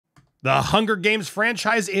The Hunger Games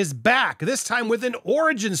franchise is back, this time with an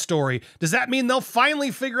origin story. Does that mean they'll finally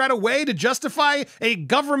figure out a way to justify a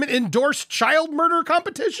government-endorsed child murder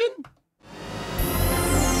competition?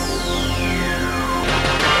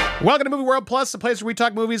 Welcome to Movie World Plus, the place where we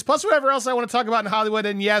talk movies, plus whatever else I want to talk about in Hollywood.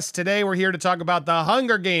 And yes, today we're here to talk about The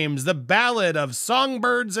Hunger Games, the Ballad of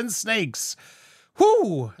Songbirds and Snakes.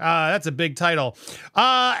 Whew, that's a big title.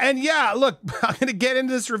 And yeah, look, I'm going to get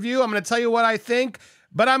into this review. I'm going to tell you what I think.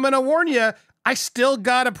 But I'm going to warn you, I still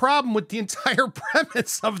got a problem with the entire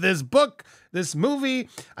premise of this book, this movie.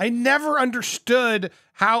 I never understood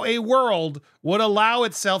how a world would allow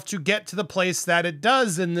itself to get to the place that it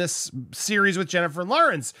does in this series with Jennifer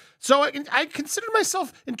Lawrence. So I considered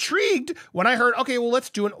myself intrigued when I heard, okay, well,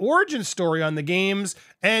 let's do an origin story on the games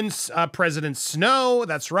and President Snow.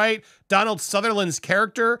 That's right. Donald Sutherland's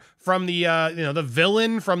character from the, the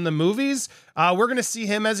villain from the movies. We're going to see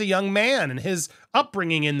him as a young man and his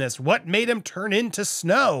upbringing in this. What made him turn into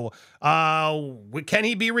Snow? Can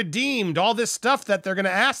he be redeemed? All this stuff that they're going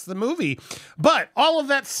to ask the movie. But all of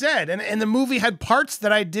that said, and the movie had parts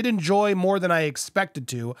that I did enjoy more than I expected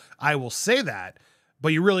to. I will say that. But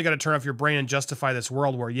you really got to turn off your brain and justify this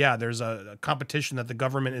world where, yeah, there's a competition that the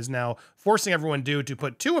government is now forcing everyone to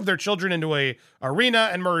put two of their children into a arena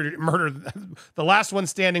and murder. The last one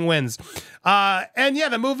standing wins. And yeah,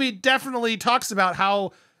 the movie definitely talks about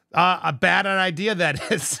how bad an idea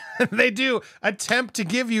that is. They do attempt to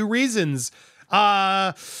give you reasons.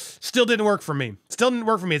 Still didn't work for me.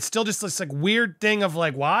 It's still just this like weird thing of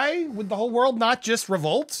like, why would the whole world not just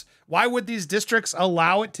revolt? Why would these districts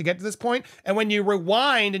allow it to get to this point? And when you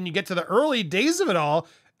rewind and you get to the early days of it all,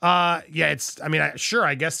 I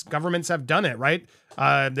guess governments have done it, right?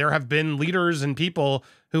 There have been leaders and people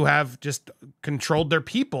who have just controlled their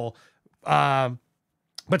people. But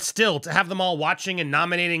still, to have them all watching and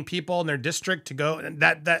nominating people in their district to go,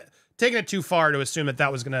 that taking it too far to assume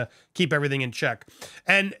that was going to keep everything in check.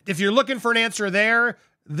 And if you're looking for an answer there,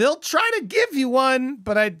 they'll try to give you one,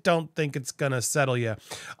 but I don't think it's going to settle you.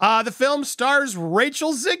 The film stars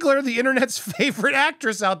Rachel Zegler, the internet's favorite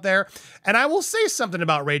actress out there. And I will say something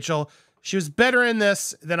about Rachel. She was better in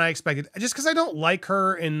this than I expected. Just because I don't like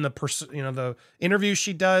her in the interviews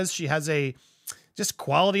she does. She has a just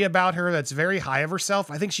quality about her that's very high of herself.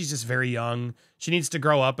 I think she's just very young. She needs to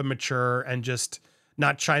grow up and mature and just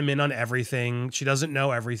not chime in on everything. She doesn't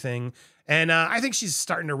know everything. And I think she's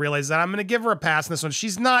starting to realize that. I'm going to give her a pass in this one.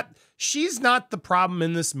 She's not the problem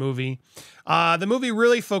in this movie. The movie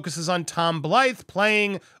really focuses on Tom Blyth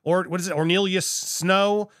playing, Ornelius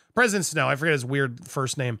Snow, President Snow. I forget his weird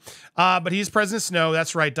first name. But he's President Snow.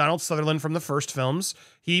 That's right. Donald Sutherland from the first films.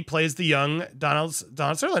 He plays the young Donald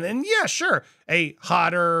Sutherland. And yeah, sure, a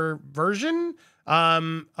hotter version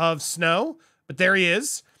of Snow. But there he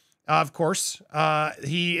is. Of course,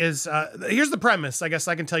 he is. Here's the premise. I guess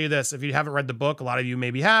I can tell you this. If you haven't read the book, a lot of you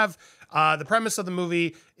maybe have. The premise of the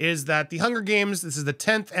movie is that the Hunger Games, this is the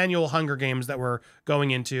 10th annual Hunger Games that we're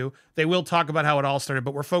going into. They will talk about how it all started,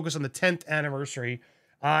 but we're focused on the 10th anniversary.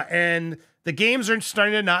 And the games are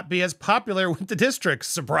starting to not be as popular with the districts.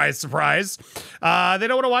 Surprise, surprise. They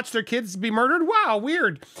don't want to watch their kids be murdered. Wow,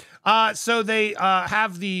 weird. So they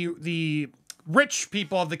have the rich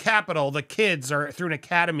people of the capital, the kids, are through an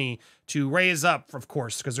academy to raise up, of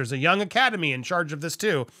course, because there's a young academy in charge of this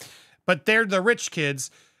too. But they're the rich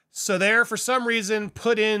kids. So they're, for some reason,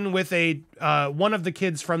 put in with one of the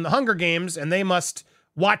kids from the Hunger Games, and they must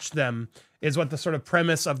watch them, is what the sort of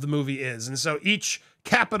premise of the movie is. And so each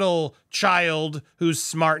capital child who's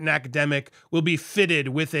smart and academic will be fitted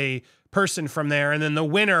with a person from there. And then the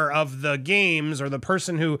winner of the games, or the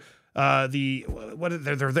person who they're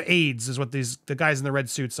the aides, is what the guys in the red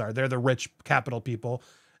suits are. They're the rich capital people.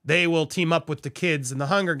 They will team up with the kids in the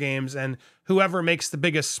Hunger Games, and whoever makes the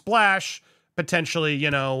biggest splash potentially,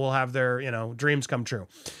 will have their, dreams come true.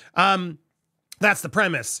 That's the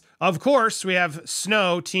premise. Of course, we have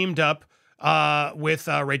Snow teamed up with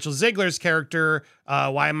Rachel Zegler's character.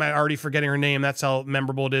 Why am I already forgetting her name? That's how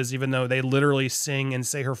memorable it is, even though they literally sing and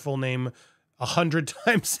say her full name 100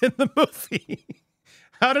 times in the movie.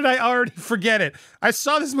 How did I already forget it? I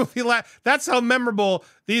saw this movie that's how memorable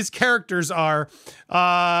these characters are.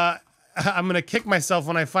 I'm going to kick myself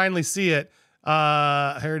when I finally see it.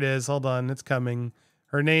 Here it is. Hold on. It's coming.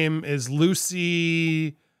 Her name is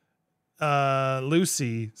Lucy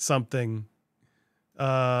something.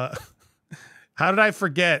 How did I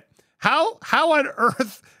forget? How on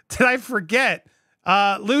earth did I forget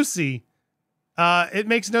Lucy? It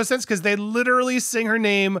makes no sense because they literally sing her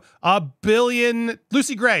name a billion.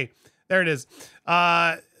 Lucy Gray. There it is.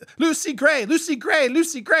 Lucy Gray, Lucy Gray,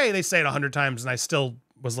 Lucy Gray. They say it 100 times and I still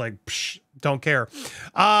was like, psh, don't care.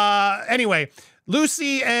 Anyway,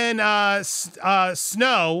 Lucy and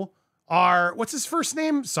Snow are, what's his first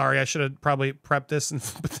name? Sorry, I should have probably prepped this,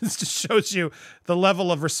 but this just shows you the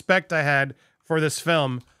level of respect I had for this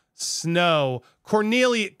film. Snow.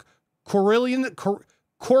 Cornelianus.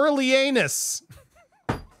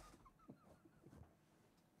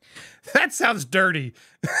 That sounds dirty.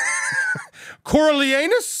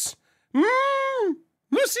 Cornelianus?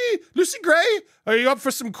 Lucy Gray? Are you up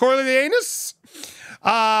for some Cornelianus?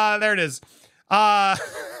 There it is.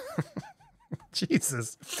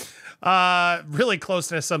 Jesus. Really close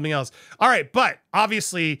to something else. All right, but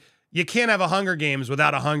obviously you can't have a Hunger Games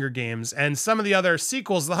without a Hunger Games. And some of the other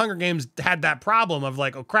sequels, the Hunger Games had that problem of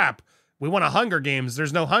like, oh crap, we want a Hunger Games.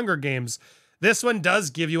 There's no Hunger Games. This one does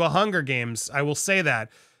give you a Hunger Games. I will say that.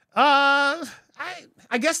 I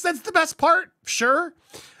guess that's the best part. Sure.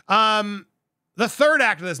 The third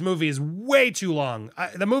act of this movie is way too long.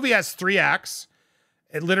 The movie has 3 acts.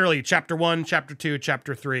 It literally chapter 1, chapter 2,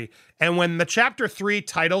 chapter 3. And when the chapter 3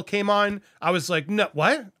 title came on, I was like, no,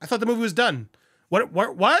 what? I thought the movie was done.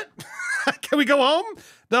 What? Can we go home?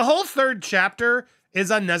 The whole third chapter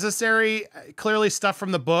is unnecessary. Clearly stuff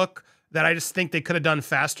from the book that I just think they could have done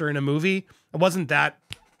faster in a movie. I wasn't that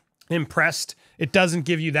impressed. It doesn't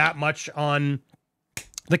give you that much on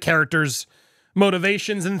the characters'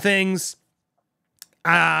 motivations and things.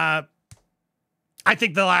 I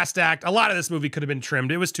think the last act, a lot of this movie could have been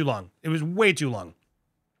trimmed. It was too long. It was way too long.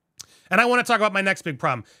 And I want to talk about my next big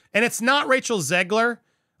problem. And it's not Rachel Zegler.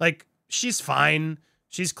 Like, she's fine.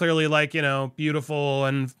 She's clearly like, you know, beautiful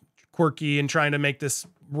and quirky and trying to make this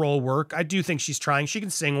role work. I do think she's trying. She can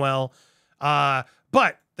sing well.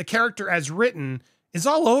 But the character as written is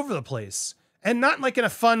all over the place. And not like in a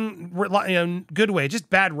fun, good way,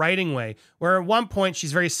 just bad writing way, where at one point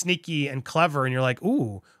she's very sneaky and clever and you're like,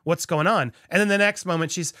 ooh, what's going on? And then the next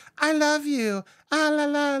moment she's, I love you, ah, la,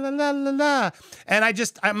 la, la, la, la, la. And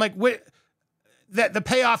I'm like, wait, the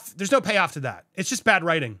payoff, there's no payoff to that. It's just bad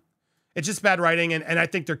writing. It's just bad writing. And I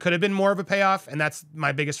think there could have been more of a payoff. And that's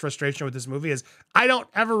my biggest frustration with this movie is I don't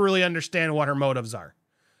ever really understand what her motives are.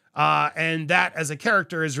 And that as a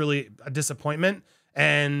character is really a disappointment.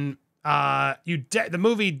 And the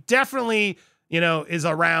movie definitely, is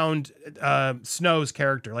around Snow's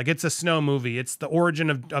character. Like, it's a Snow movie. It's the origin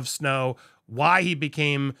of Snow, why he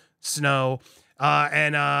became Snow.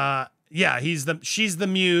 She's the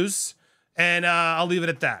muse, and I'll leave it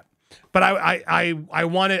at that. But I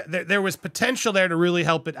wanted, there was potential there to really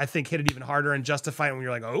help it, I think, hit it even harder and justify it when you're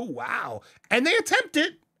like, oh, wow. And they attempt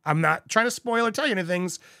it. I'm not trying to spoil or tell you anything,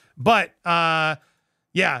 but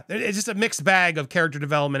yeah, it's just a mixed bag of character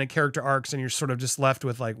development and character arcs, and you're sort of just left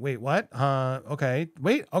with like, wait, what? Okay,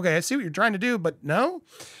 I see what you're trying to do, but no.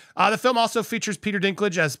 The film also features Peter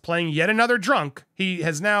Dinklage as playing yet another drunk. He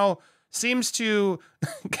has now seems to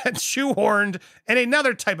get shoehorned in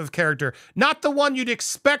another type of character, not the one you'd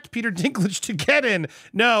expect Peter Dinklage to get in.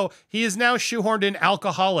 No, he is now shoehorned in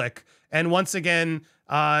alcoholic, and once again,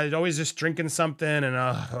 always just drinking something,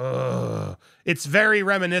 and it's very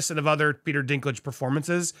reminiscent of other Peter Dinklage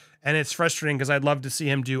performances, and it's frustrating because I'd love to see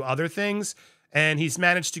him do other things, and he's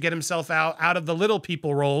managed to get himself out of the little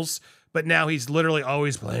people roles, but now he's literally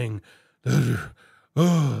always playing. That's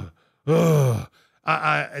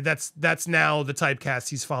now the typecast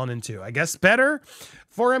he's fallen into. I guess better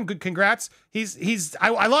for him. Good, congrats.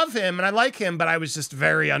 I love him and I like him, but I was just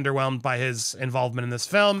very underwhelmed by his involvement in this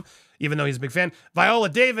film, even though he's a big fan. Viola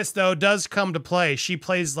Davis, though, does come to play. She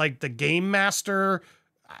plays like the game master,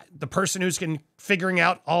 the person who's figuring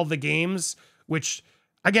out all the games, which,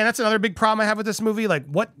 again, that's another big problem I have with this movie. Like,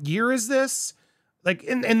 what year is this? Like,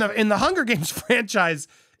 in the Hunger Games franchise,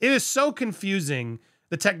 it is so confusing,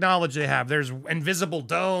 the technology they have. There's invisible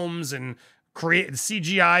domes and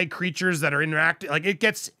CGI creatures that are interacting. Like, it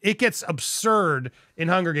gets absurd in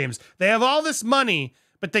Hunger Games. They have all this money,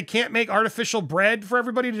 but they can't make artificial bread for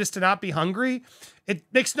everybody just to not be hungry. It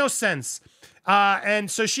makes no sense.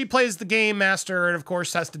 And so she plays the game master and, of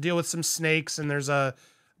course, has to deal with some snakes. And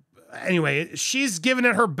anyway, she's given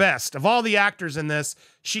it her best. Of all the actors in this,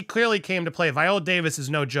 she clearly came to play. Viola Davis is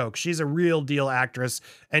no joke. She's a real deal actress,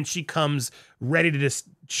 and she comes ready to just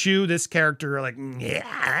chew this character like,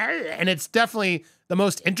 yeah. And it's definitely the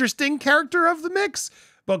most interesting character of the mix.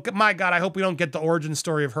 But my God, I hope we don't get the origin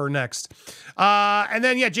story of her next. And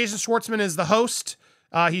then, yeah, Jason Schwartzman is the host.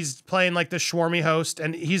 He's playing like the Schwarmy host,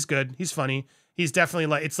 and he's good. He's funny. He's definitely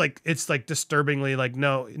like, it's like disturbingly like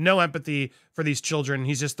no empathy for these children.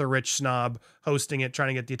 He's just the rich snob hosting it, trying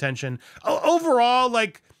to get the attention. Overall,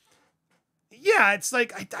 like, yeah, it's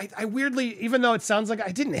like, I weirdly, even though it sounds like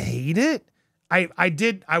I didn't hate it, I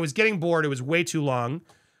was getting bored. It was way too long.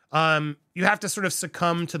 You have to sort of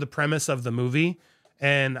succumb to the premise of the movie.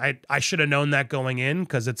 And I should have known that going in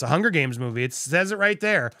because it's a Hunger Games movie. It says it right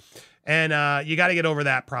there. And you got to get over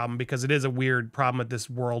that problem because it is a weird problem that this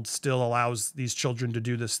world still allows these children to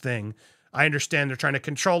do this thing. I understand they're trying to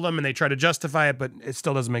control them and they try to justify it, but it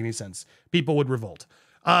still doesn't make any sense. People would revolt.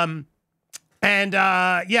 So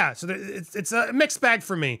it's a mixed bag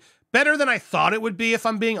for me. Better than I thought it would be, if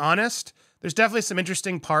I'm being honest. There's definitely some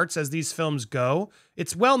interesting parts as these films go.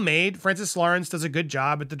 It's well made. Francis Lawrence does a good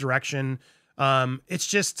job at the direction. It's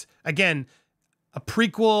just, again, a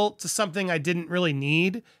prequel to something I didn't really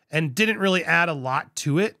need and didn't really add a lot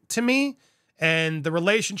to it to me. And the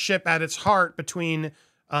relationship at its heart between,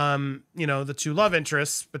 the two love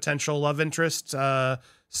interests, potential love interests,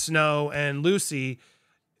 Snow and Lucy,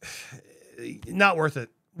 not worth it.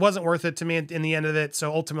 Wasn't worth it to me in the end of it.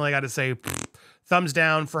 So ultimately I got to say thumbs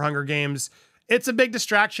down for Hunger Games. It's a big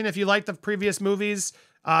distraction. If you like the previous movies,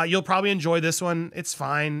 you'll probably enjoy this one. It's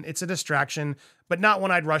fine. It's a distraction, but not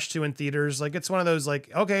one I'd rush to in theaters. Like it's one of those like,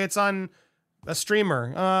 okay, it's on a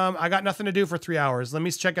streamer. I got nothing to do for 3 hours. Let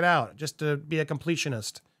me check it out just to be a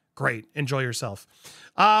completionist. Great. Enjoy yourself.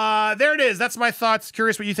 There it is. That's my thoughts.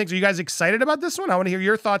 Curious what you think. Are you guys excited about this one? I want to hear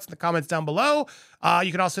your thoughts in the comments down below.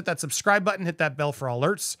 You can also hit that subscribe button, hit that bell for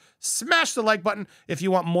alerts, smash the like button if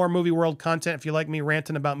you want more Movie World content, if you like me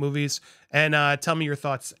ranting about movies, and tell me your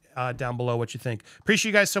thoughts down below what you think.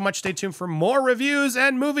 Appreciate you guys so much. Stay tuned for more reviews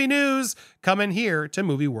and movie news coming here to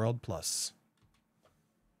Movie World Plus.